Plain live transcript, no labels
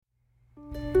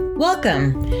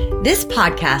Welcome. This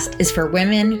podcast is for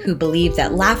women who believe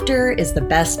that laughter is the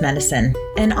best medicine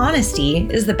and honesty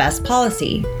is the best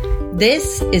policy.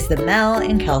 This is the Mel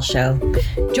and Kel Show.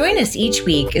 Join us each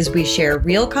week as we share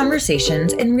real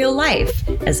conversations in real life,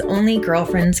 as only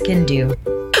girlfriends can do.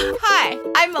 Hi,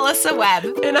 I'm Melissa Webb.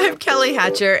 And I'm Kelly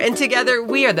Hatcher, and together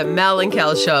we are the Mel and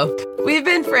Kel Show. We've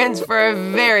been friends for a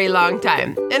very long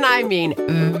time, and I mean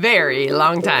very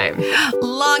long time.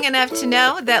 Long enough to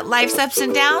know that life's ups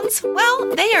and downs,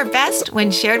 well, they are best when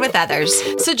shared with others.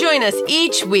 So join us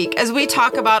each week as we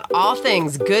talk about all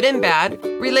things good and bad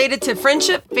related to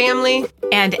friendship, family,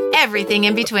 and everything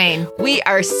in between. We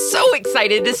are so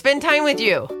excited to spend time with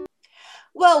you.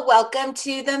 Well, welcome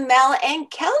to the Mel and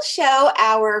Kel Show,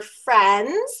 our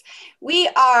friends. We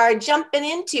are jumping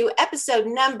into episode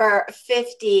number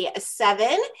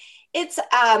 57. It's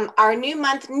our new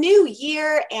month, new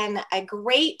year, and a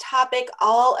great topic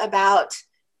all about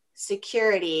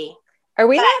security. Are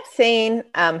we not saying,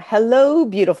 hello,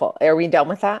 beautiful? Are we done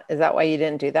with that? Is that why you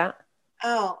didn't do that?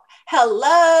 Oh,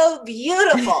 hello,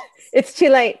 beautiful. It's too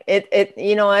late.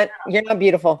 You know what? You're not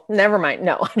beautiful. Never mind.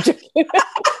 No, I'm just kidding.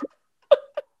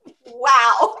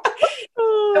 Wow.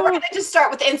 So we're going to just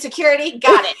start with insecurity.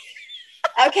 Got it.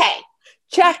 Okay.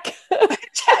 Check.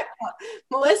 Check.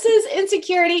 Melissa's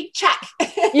insecurity. Check.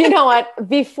 You know what?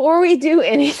 Before we do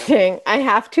anything, I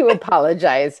have to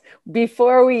apologize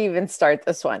before we even start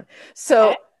this one. So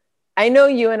okay. I know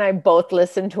you and I both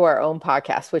listen to our own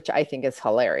podcast, which I think is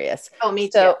hilarious. Oh, me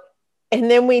too.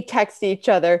 And then we text each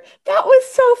other, that was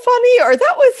so funny, or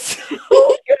that was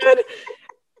so good.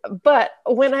 But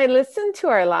when I listened to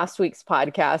our last week's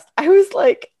podcast, I was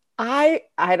like, I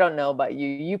don't know about you.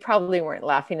 You probably weren't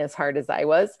laughing as hard as I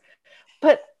was,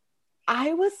 but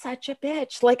I was such a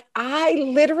bitch. Like, I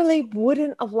literally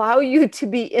wouldn't allow you to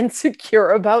be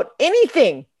insecure about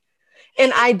anything.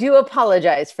 And I do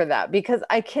apologize for that because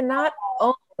I cannot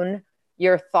own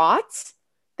your thoughts.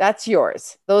 That's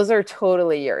yours. Those are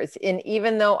totally yours. And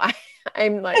even though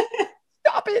I'm like,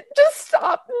 stop it. Just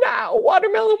stop now.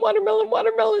 Watermelon, watermelon,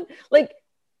 watermelon. Like,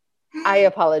 I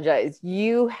apologize.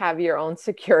 You have your own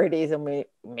securities and we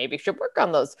maybe should work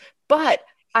on those. But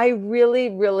I really,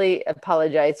 really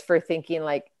apologize for thinking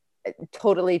like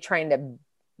totally trying to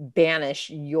banish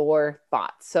your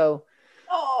thoughts. So,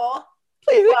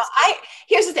 please. Well,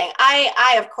 here's the thing.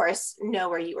 I of course know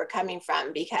where you were coming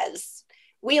from because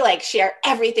we like share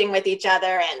everything with each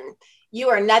other and you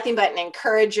are nothing but an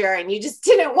encourager and you just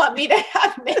didn't want me to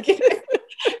have negative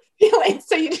feelings.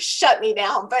 So you just shut me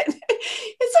down, but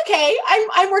it's okay.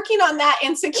 I'm working on that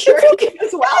insecurity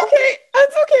as well. Okay.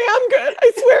 That's okay. I'm good.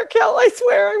 I swear, Kel, I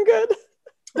swear I'm good.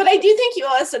 But I do think you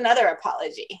owe us another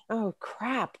apology. Oh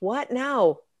crap. What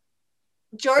now?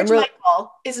 George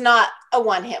Michael is not a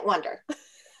one-hit wonder.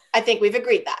 I think we've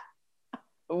agreed that.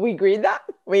 We agreed that?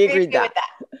 We agreed that.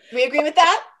 We agree with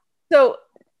that? So,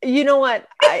 you know what?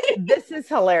 This is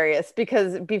hilarious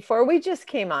because before we just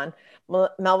came on,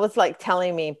 Mel was like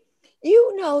telling me,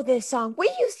 you know this song.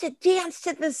 We used to dance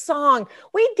to this song.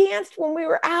 We danced when we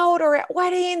were out or at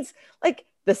weddings, like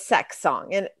the sex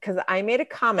song. And because I made a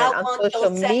comment on social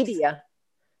media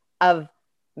of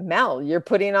Mel, you're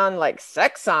putting on like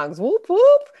sex songs, whoop,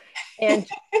 whoop.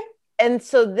 And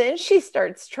so then she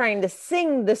starts trying to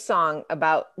sing the song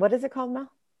about, what is it called,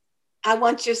 Mel? I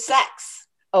Want Your Sex.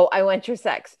 Oh, I Want Your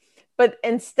Sex. But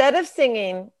instead of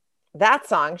singing that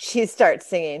song, she starts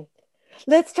singing,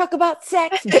 let's talk about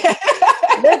sex.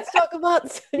 Let's talk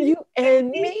about you and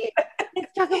me.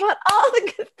 Let's talk about all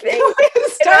the good things.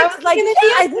 I was like,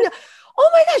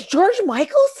 oh my gosh, George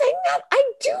Michael sang that?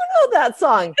 I do know that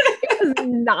song. It was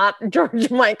not George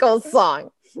Michael's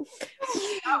song. That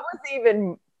was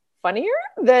even funnier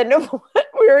than what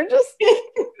we were just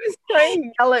was trying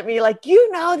to yell at me like,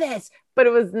 you know this, but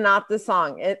it was not the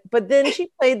song. But then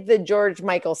she played the George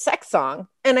Michael sex song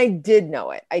and I did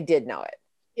know it.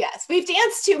 Yes, we've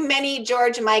danced to many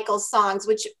George Michael songs,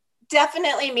 which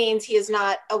definitely means he is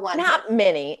not a one. Not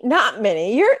many.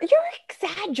 You're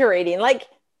exaggerating. Like,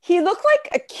 he looked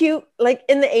like a cute, like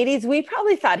in the 80s, we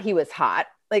probably thought he was hot.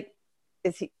 Like,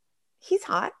 he's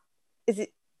hot? Is he?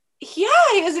 Yeah,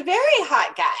 he was a very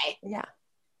hot guy. Yeah.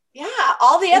 Yeah,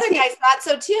 all the other guys thought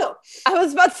so too. I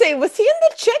was about to say, was he in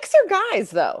the chicks or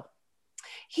guys though?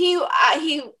 He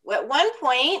at one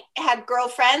point had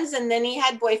girlfriends and then he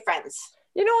had boyfriends.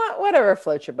 You know what? Whatever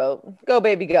floats your boat. Go,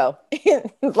 baby, go.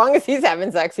 As long as he's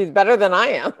having sex, he's better than I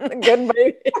am. Good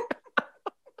baby.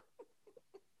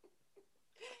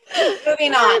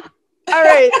 Moving on. All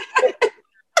right.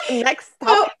 Next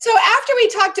topic. So after we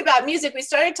talked about music, we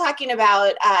started talking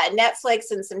about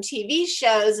Netflix and some TV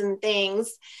shows and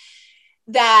things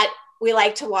that we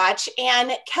like to watch.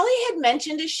 And Kelly had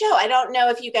mentioned a show. I don't know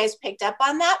if you guys picked up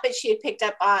on that, but she had picked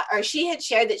up on, or she had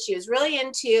shared that she was really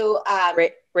into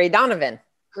Ray Donovan.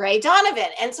 Gray Donovan.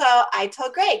 And so I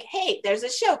told Greg, hey, there's a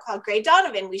show called Gray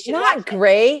Donovan. We should watch it. Not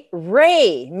Gray,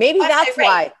 Ray. Maybe that's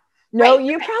why. No,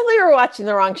 you probably were watching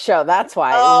the wrong show. That's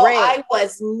why. Oh, Ray. I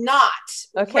was not.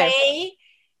 Okay.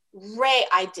 Ray.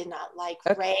 I did not like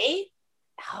Ray.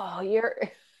 Oh,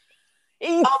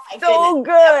 he's oh my so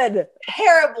goodness. good.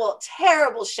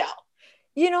 Terrible show.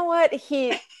 You know what?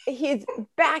 He's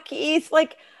back east.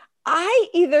 Like, I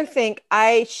either think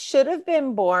I should have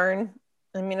been born.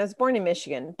 I mean, I was born in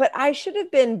Michigan, but I should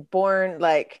have been born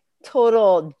like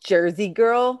total Jersey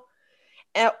girl.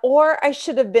 Or I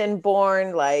should have been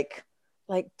born like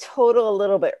total a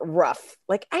little bit rough.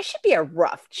 Like, I should be a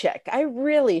rough chick. I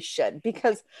really should,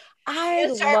 because I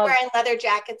start wearing leather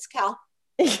jackets, Kel.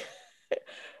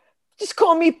 Just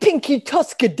call me Pinky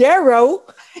Tuscadero.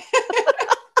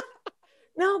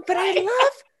 No, but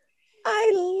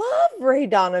I love Ray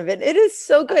Donovan. It is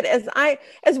so good. As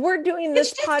we're doing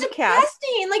this podcast,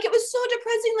 depressing. Like, it was so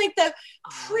depressing. Like the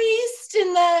priest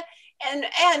and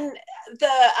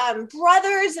the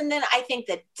brothers, and then I think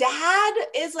the dad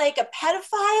is like a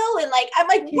pedophile, and like I'm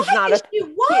like, why did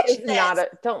you watch this?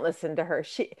 Don't listen to her.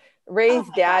 Ray's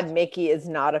dad, God. Mickey, is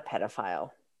not a pedophile.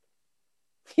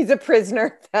 He's a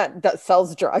prisoner that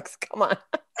sells drugs. Come on.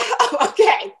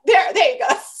 Okay, there you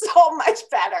go. So much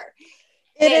better.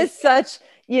 It is such,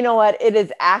 you know what? It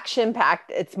is action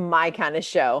packed. It's my kind of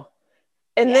show.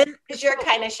 And then it's your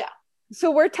kind of show. So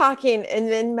we're talking,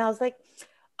 and then Mel's like,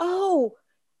 oh,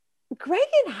 Greg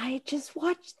and I just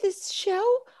watched this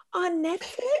show on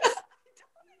Netflix.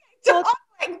 Don't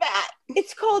like that.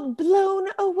 It's called Blown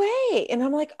Away. And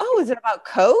I'm like, oh, is it about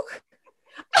Coke?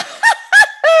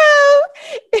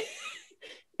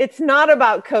 It's not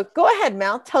about Coke. Go ahead,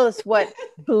 Mel. Tell us what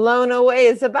Blown Away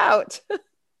is about.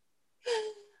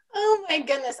 Oh my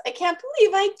goodness. I can't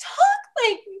believe I talk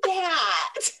like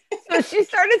that. So she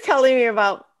started telling me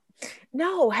about,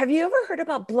 no, have you ever heard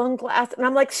about blown glass? And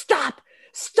I'm like, stop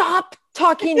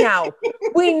talking now.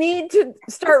 We need to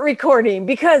start recording,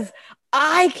 because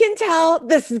I can tell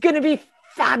this is going to be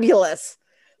fabulous.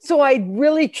 So I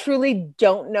really, truly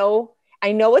don't know.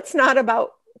 I know it's not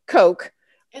about Coke.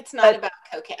 It's not about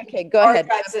cocaine. Okay, go ahead.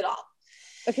 Drugs at all.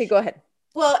 Okay, go ahead.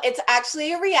 Well, it's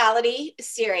actually a reality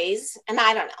series, and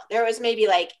I don't know, there was maybe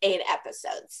like 8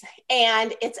 episodes,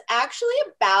 and it's actually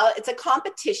it's a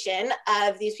competition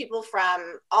of these people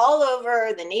from all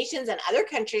over the nations and other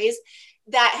countries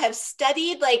that have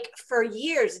studied like for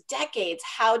years, decades,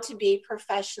 how to be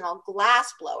professional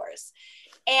glass blowers.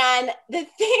 And the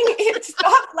thing is,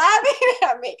 stop laughing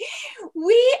at me.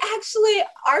 We actually,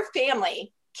 our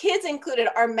family, kids included,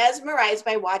 are mesmerized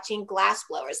by watching glass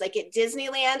blowers. Like at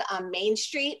Disneyland on Main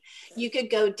Street, you could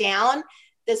go down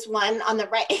this one on the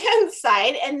right-hand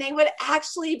side, and they would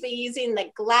actually be using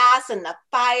the glass and the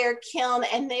fire kiln,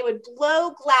 and they would blow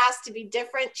glass to be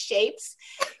different shapes.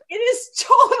 It is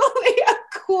totally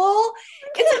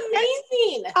it's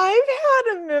amazing. I've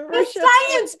had a membership. The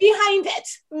science behind it.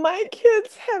 My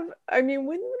kids have, I mean,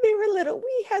 when they were little,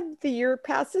 we had the year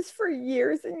passes for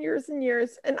years and years and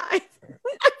years, and I've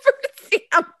never seen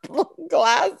a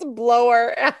glass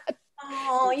blower at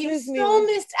Oh, you so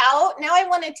missed out. Now I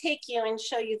want to take you and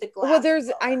show you the glass.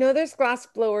 Well, I know there's glass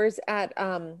blowers at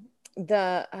in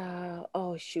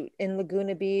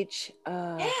Laguna Beach.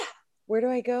 Where do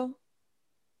I go?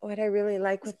 What I really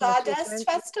like with Sawdust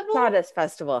Festival. Sawdust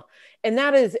Festival, and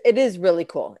it is really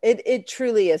cool. It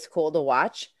truly is cool to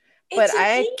watch. But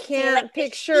I can't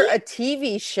picture a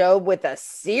TV show with a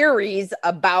series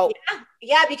about.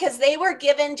 Yeah, because they were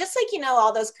given, just like,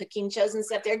 all those cooking shows and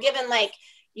stuff, they're given like,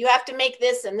 you have to make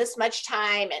this in this much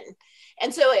time.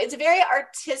 And so it's very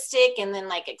artistic and then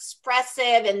like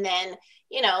expressive. And then,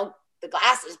 the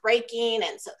glass is breaking.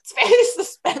 And so it's very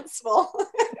suspenseful.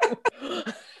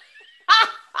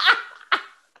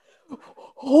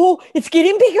 Oh, it's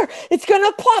getting bigger. It's going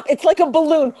to pop. It's like a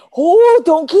balloon. Oh,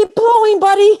 don't keep blowing,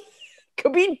 buddy.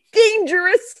 Could be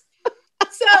dangerous.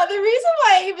 So the reason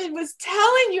why I even was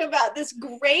telling you about this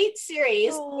great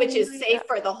series, which is safe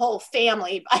for the whole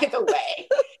family, by the way,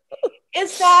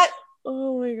 is that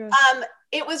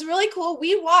it was really cool.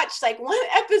 We watched like one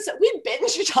episode. We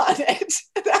binged on it.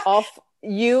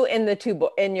 You and the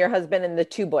and your husband and the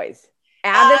 2 boys.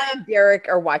 Adam and Derek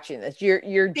are watching this.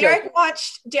 You're Derek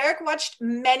watched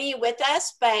many with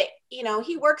us, but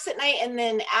he works at night,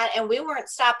 and we weren't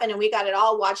stopping, and we got it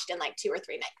all watched in like 2 or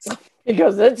 3 nights. He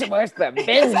goes, "It's worth the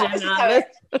binging on this."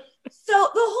 So the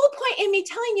whole point in me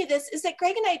telling you this is that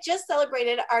Greg and I just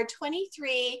celebrated our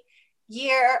 23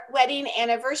 year wedding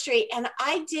anniversary. And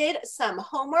I did some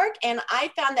homework and I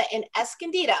found that in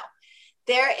Escondido,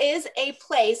 there is a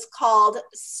place called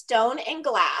Stone and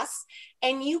Glass,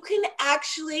 and you can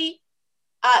actually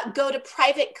go to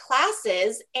private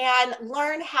classes and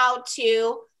learn how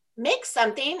to make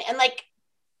something and like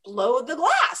blow the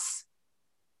glass.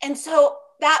 And so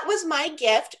that was my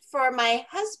gift for my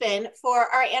husband for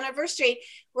our anniversary.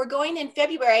 We're going in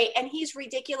February and he's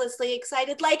ridiculously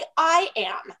excited like I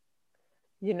am.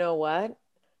 You know what?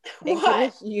 Thank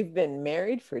goodness you've been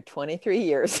married for 23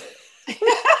 years.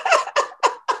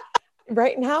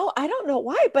 Right now, I don't know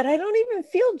why, but I don't even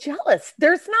feel jealous.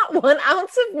 There's not 1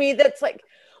 ounce of me that's like,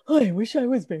 oh, I wish I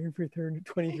was married for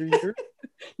 23 years.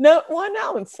 Not 1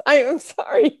 ounce. I am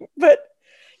sorry. But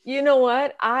you know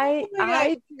what?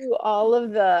 I do all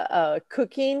of the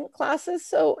cooking classes.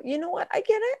 So you know what? I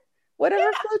get it.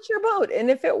 Whatever floats your boat.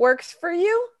 And if it works for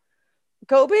you,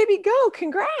 go, baby, go.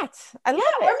 Congrats. I love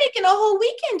it. We're making a whole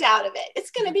weekend out of it.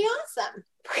 It's going to be awesome.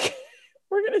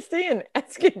 We're going to stay in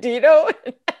Escondido.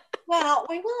 Well,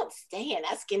 we won't stay in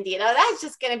Escondido. That's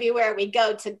just going to be where we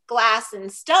go to Glass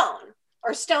and Stone,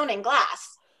 or Stone and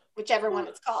Glass, whichever one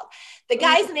it's called. The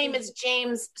guy's name is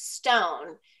James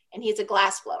Stone, and he's a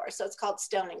glass blower. So it's called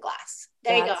Stone and Glass.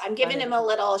 There you go. I'm giving him a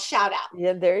little shout out.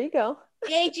 Yeah, there you go.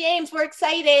 Yay, James. We're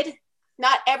excited.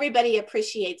 Not everybody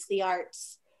appreciates the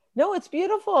arts. No, it's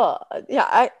beautiful.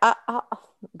 Yeah, I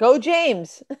go,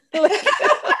 James.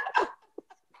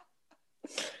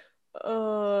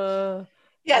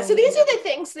 Yeah, so these are the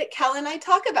things that Kel and I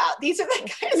talk about. These are the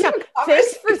kinds of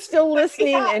Thanks for still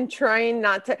listening and trying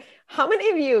not to. How many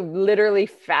of you literally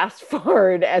fast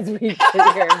forward as we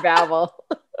sit here and babble?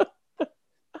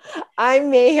 I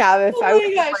may have if I was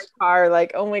in my car,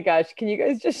 like, oh my gosh, can you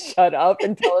guys just shut up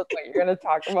and tell us what you're going to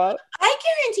talk about? I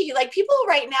guarantee you, like, people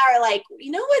right now are like,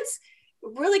 you know what's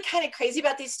really kind of crazy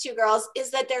about these two girls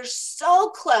is that they're so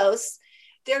close.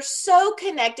 They're so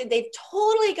connected. They've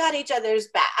totally got each other's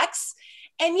backs.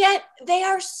 And yet they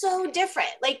are so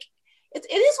different. Like it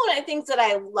is one of the things that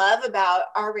I love about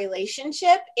our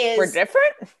relationship is we're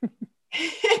different.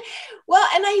 Well,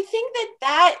 and I think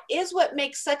that is what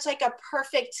makes such like a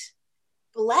perfect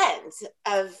blend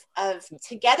of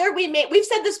together. We've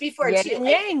said this before too.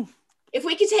 Like, if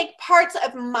we could take parts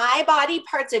of my body,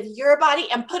 parts of your body,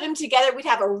 and put them together, we'd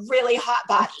have a really hot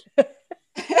body.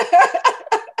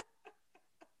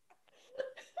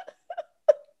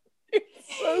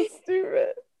 So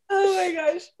stupid. Oh my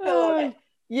gosh. I love it.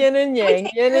 Yin and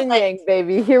yang,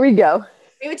 baby. Here we go.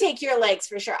 We would take your legs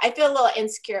for sure. I feel a little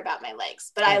insecure about my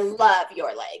legs, but I love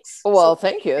your legs. Well,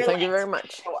 thank you. Thank you very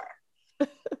much. Sure.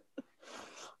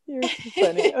 You're so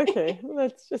funny. Okay,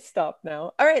 let's just stop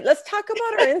now. All right, let's talk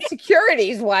about our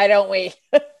insecurities. Why don't we?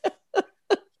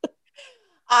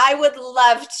 I would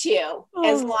love to,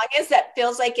 as long as that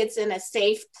feels like it's in a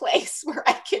safe place where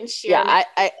I can share.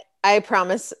 Yeah, I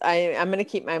promise I'm going to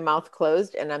keep my mouth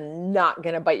closed and I'm not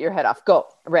going to bite your head off. Go.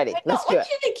 Ready. Let's do it.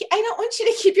 I don't want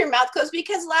you to keep your mouth closed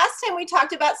because last time we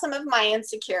talked about some of my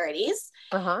insecurities,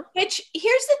 which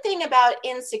here's the thing about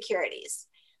insecurities.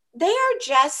 They are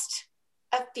just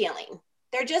a feeling.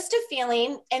 They're just a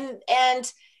feeling and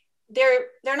they're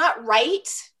not right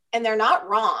and they're not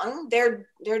wrong. They're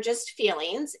just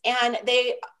feelings and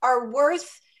they are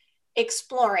worth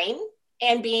exploring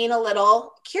and being a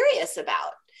little curious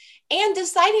about. And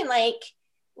deciding like,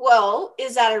 well,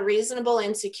 is that a reasonable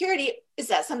insecurity? Is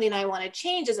that something I want to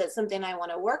change? Is that something I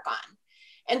want to work on?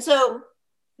 And so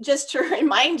just to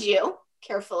remind you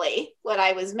carefully, what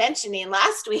I was mentioning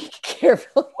last week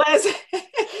was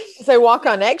as I walk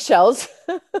on eggshells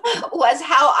was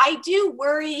how I do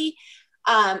worry.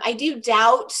 I do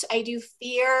doubt, I do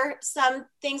fear some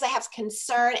things. I have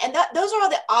concern. And those are all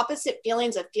the opposite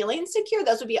feelings of feeling insecure.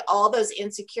 Those would be all those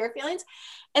insecure feelings.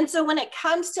 And so when it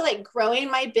comes to like growing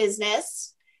my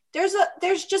business, there's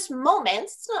just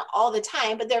moments, it's not all the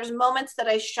time, but there's moments that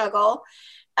I struggle,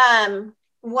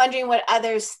 wondering what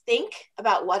others think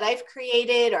about what I've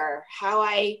created or how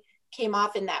I came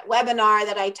off in that webinar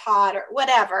that I taught or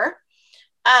whatever.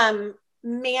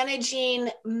 Managing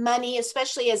money,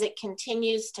 especially as it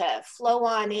continues to flow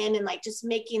on in and like just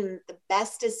making the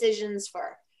best decisions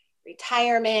for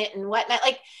retirement and whatnot.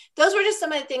 Like those were just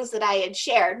some of the things that I had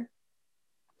shared.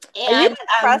 And, are you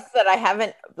impressed that I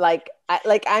haven't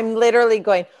I'm literally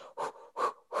going,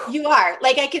 you are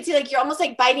like, I could see like, you're almost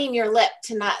like biting your lip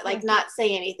to not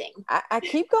say anything. I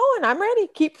keep going. I'm ready.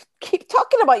 Keep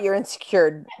talking about your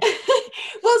insecure.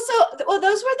 Well,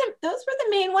 those were the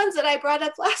main ones that I brought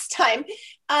up last time.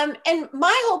 And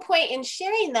my whole point in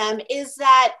sharing them is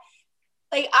that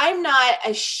like, I'm not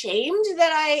ashamed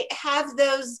that I have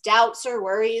those doubts or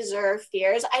worries or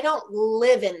fears. I don't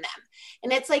live in them.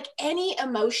 And it's like any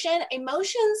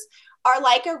emotions are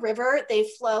like a river. They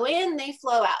flow in, they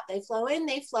flow out, they flow in,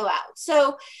 they flow out.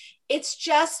 So it's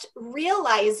just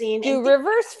realizing. Do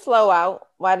rivers flow out?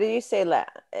 Why do you say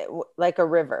that? Like a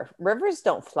river? Rivers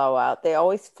don't flow out. They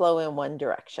always flow in one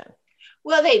direction.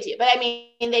 Well, they do, but I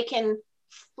mean, they can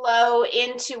flow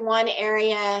into one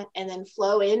area and then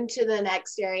flow into the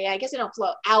next area. I guess they don't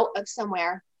flow out of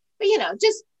somewhere, but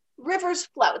just rivers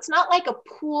flow. It's not like a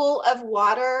pool of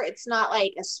water. It's not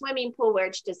like a swimming pool where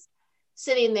it's just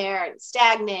sitting there and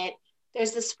stagnant.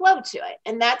 There's this flow to it.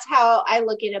 And that's how I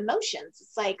look at emotions.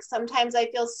 It's like sometimes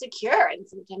I feel secure and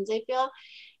sometimes I feel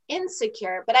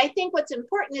insecure. But I think what's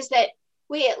important is that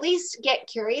we at least get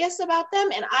curious about them.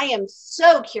 And I am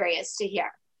so curious to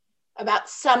hear about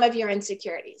some of your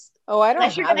insecurities. Oh, I don't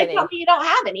Unless have you're going any. to tell me you don't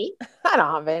have any. I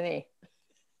don't have any.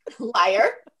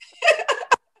 Liar.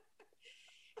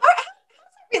 How's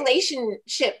the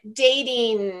relationship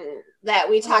dating that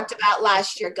we talked about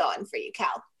last year going for you,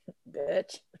 Cal?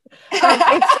 Bitch.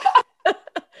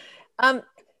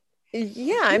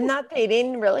 Yeah, I'm not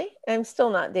dating, really. I'm still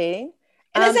not dating.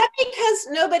 And is that because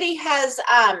nobody has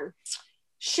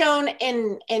shown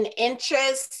an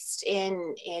interest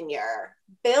in your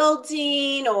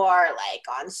building, or like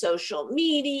on social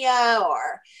media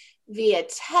or via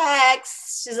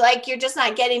text? Is like you're just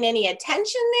not getting any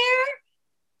attention there?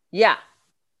 Yeah.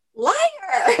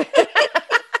 Liar.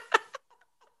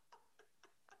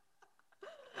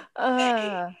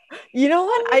 You know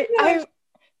what? I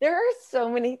there are so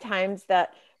many times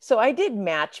that, so I did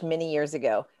Match many years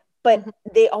ago, but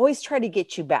they always try to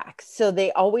get you back. So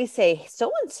they always say,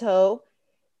 so-and-so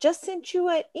just sent you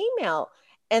an email.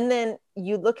 And then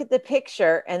you look at the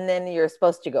picture and then you're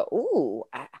supposed to go, ooh,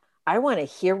 I want to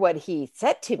hear what he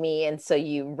said to me. And so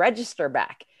you register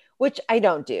back, which I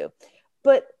don't do.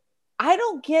 But I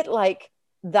don't get like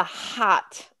the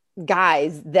hot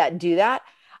guys that do that.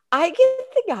 I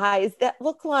get the guys that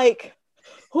look like,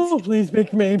 oh, please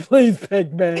pick me, please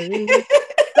pick me.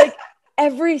 Like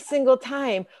every single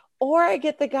time. Or I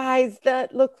get the guys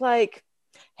that look like,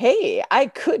 hey, I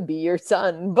could be your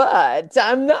son, but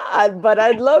I'm not, but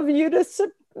I'd love you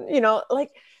to, like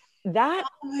that.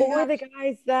 Or the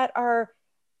guys that are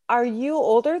you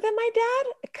older than my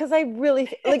dad? Because I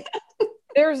really like,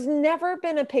 there's never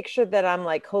been a picture that I'm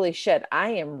like, holy shit,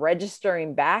 I am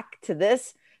registering back to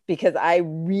this because I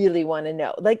really want to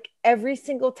know. Like every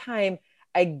single time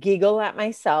I giggle at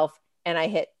myself and I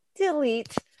hit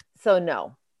delete. So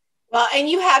no. Well, and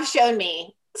you have shown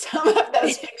me some of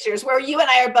those pictures where you and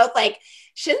I are both like,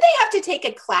 shouldn't they have to take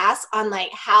a class on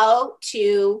like how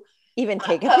to even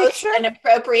take a post picture? an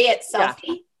appropriate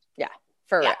selfie? Yeah.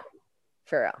 For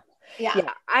real. Yeah. So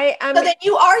that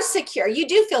you are secure. You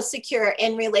do feel secure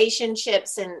in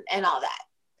relationships and all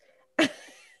that.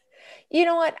 You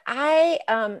know what?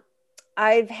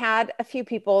 I've had a few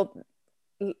people,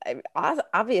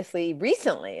 obviously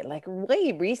recently, like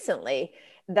way recently,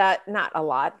 that not a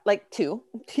lot, like two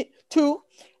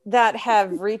that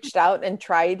have reached out and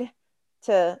tried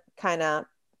to kind of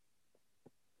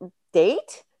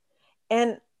date.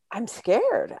 And I'm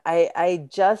scared.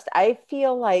 I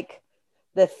feel like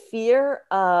the fear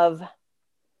of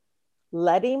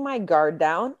letting my guard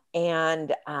down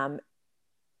and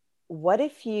what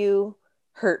if you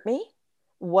hurt me?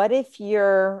 What if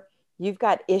you've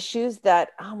got issues that,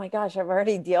 oh my gosh, I've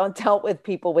already dealt with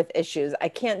people with issues. I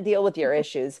can't deal with your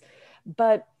issues.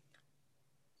 But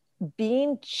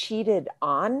being cheated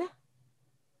on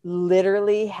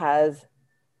literally has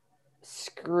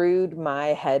screwed my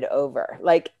head over.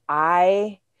 Like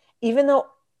even though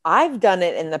I've done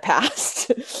it in the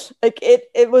past, like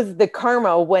it was the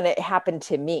karma when it happened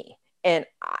to me. And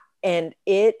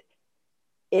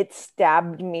it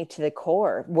stabbed me to the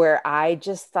core, where I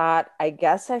just thought, I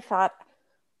thought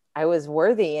I was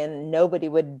worthy and nobody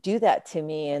would do that to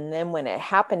me. And then when it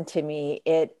happened to me,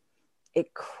 it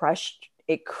crushed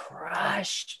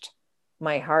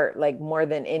my heart, like more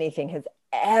than anything has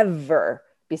ever,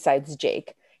 besides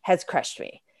Jake, has crushed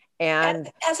me. And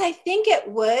as I think it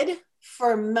would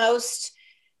for most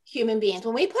human beings,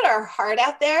 when we put our heart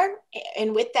out there,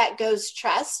 and with that goes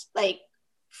trust, like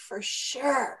for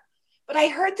sure. But I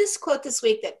heard this quote this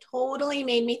week that totally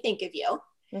made me think of you.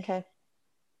 Okay.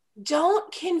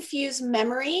 Don't confuse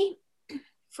memory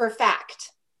for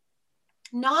fact.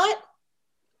 Not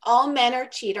all men are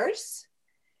cheaters.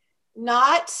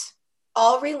 Not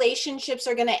all relationships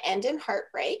are going to end in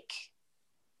heartbreak.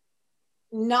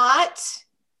 Not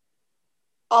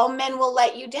all men will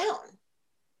let you down.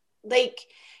 Like,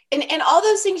 and all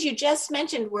those things you just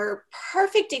mentioned were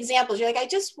perfect examples. You're like, I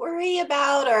just worry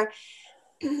about, or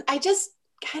I just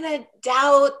kind of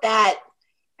doubt that,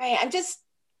 right? I'm just,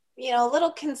 a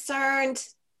little concerned.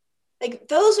 Like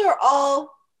those are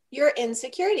all your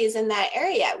insecurities in that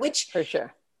area, which For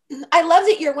sure. I love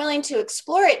that you're willing to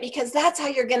explore it, because that's how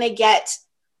you're going to get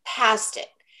past it.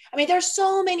 I mean, there's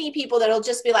so many people that'll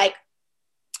just be like,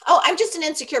 oh, I'm just an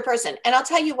insecure person. And I'll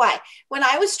tell you why. When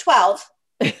I was 12,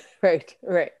 Right.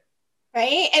 right.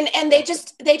 And they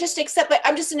just accept that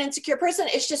I'm just an insecure person.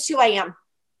 It's just who I am.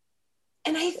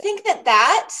 And I think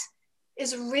that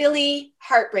is really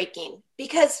heartbreaking,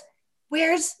 because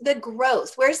where's the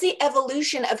growth? Where's the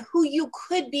evolution of who you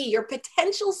could be, your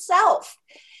potential self?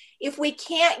 If we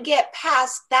can't get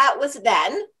past that was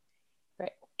then,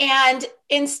 right, and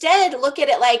instead look at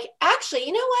it like, actually,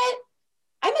 you know what?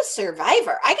 I'm a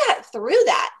survivor. I got through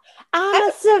that. I'm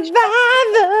a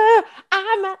survivor.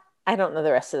 I don't know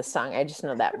the rest of the song. I just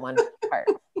know that one part.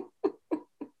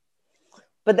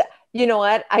 But you know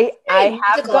what? I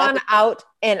have gone out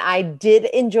and I did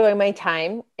enjoy my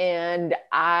time. And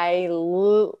I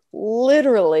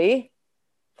literally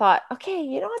thought, okay,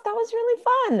 you know what? That was really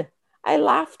fun. I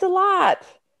laughed a lot.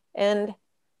 And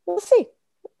we'll see,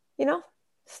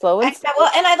 slow and steady. Well,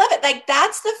 and I love it. Like,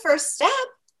 that's the first step.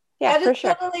 Yeah, that for is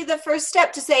sure. Totally the first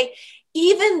step to say,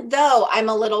 even though I'm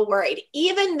a little worried,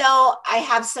 even though I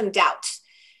have some doubt,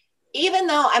 even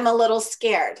though I'm a little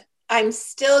scared, I'm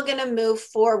still going to move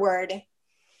forward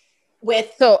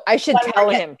with. So I should tell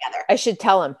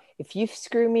him, if you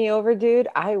screw me over, dude,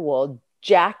 I will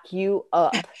jack you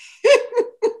up.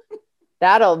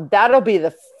 That'll be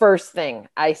the first thing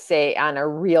I say on a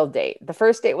real date. The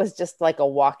first date was just like a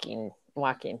walking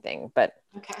thing, but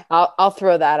okay. I'll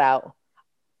throw that out.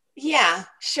 Yeah,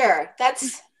 sure.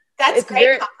 That's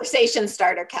great conversation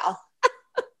starter, Cal.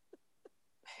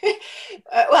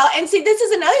 Well, and see, this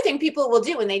is another thing people will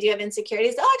do when they do have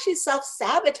insecurities. They'll actually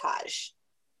self-sabotage.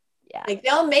 Yeah. Like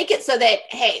they'll make it so that,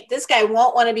 hey, this guy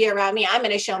won't want to be around me. I'm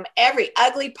going to show him every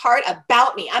ugly part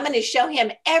about me. I'm going to show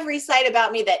him every side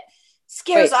about me that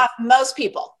scares off most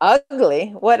people.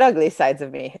 Ugly? What ugly sides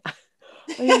of me?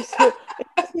 I'm so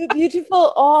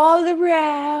beautiful all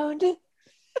around.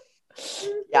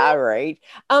 Yeah, right.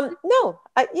 No,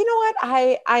 you know what?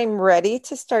 I'm ready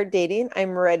to start dating.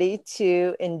 I'm ready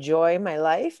to enjoy my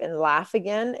life and laugh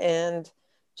again and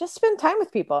just spend time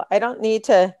with people. I don't need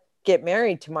to get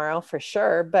married tomorrow for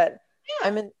sure, but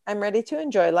yeah. I'm ready to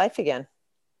enjoy life again.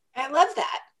 I love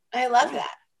that.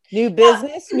 New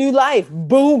business, new life.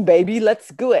 Boom, baby. Let's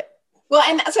do it. Well,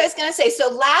 and that's what I was going to say. So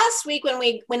last week when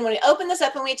we opened this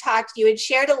up and we talked, you had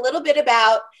shared a little bit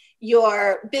about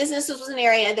your business was an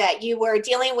area that you were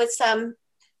dealing with some,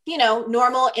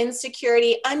 normal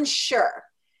insecurity,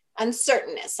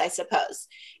 uncertainness, I suppose.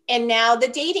 And now the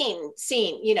dating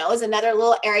scene, is another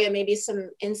little area, maybe some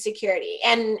insecurity.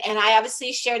 And I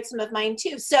obviously shared some of mine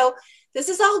too. So this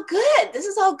is all good.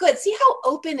 See how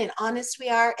open and honest we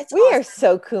are? We are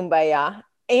so kumbaya.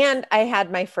 And I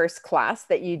had my first class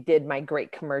that you did my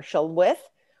great commercial with,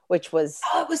 which was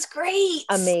it was great.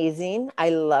 Amazing. I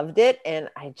loved it. And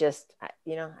I just,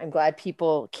 I'm glad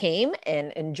people came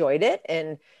and enjoyed it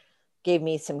and gave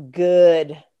me some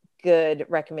good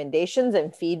recommendations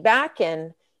and feedback.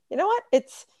 And you know what?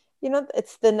 It's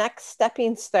the next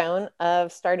stepping stone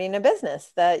of starting a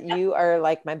business that you are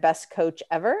like my best coach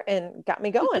ever and got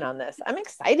me going on this. I'm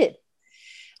excited.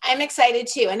 I'm excited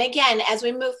too. And again, as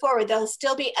we move forward, there'll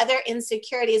still be other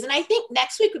insecurities. And I think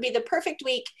next week would be the perfect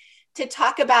week to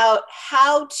talk about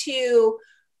how to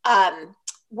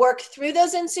work through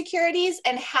those insecurities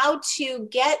and how to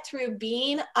get through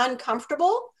being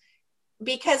uncomfortable,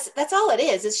 because that's all it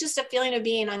is. It's just a feeling of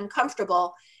being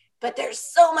uncomfortable, but there's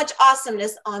so much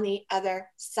awesomeness on the other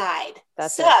side. I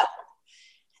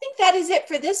think that is it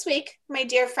for this week, my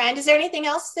dear friend. Is there anything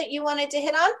else that you wanted to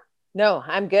hit on? No,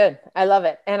 I'm good. I love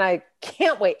it. And I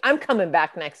can't wait. I'm coming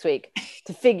back next week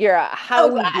to figure out how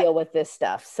we deal with this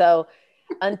stuff. So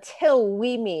until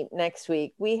we meet next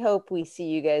week, we hope we see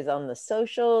you guys on the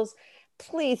socials.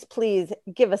 Please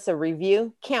give us a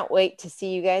review. Can't wait to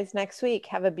see you guys next week.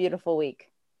 Have a beautiful week.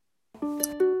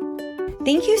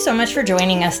 Thank you so much for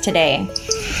joining us today.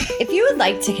 If you would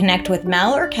like to connect with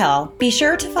Mel or Kel, be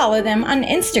sure to follow them on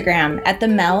Instagram at The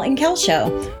Mel and Kel Show,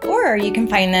 or you can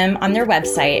find them on their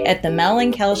website at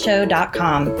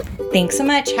themelandkelshow.com. Thanks so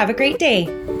much. Have a great day.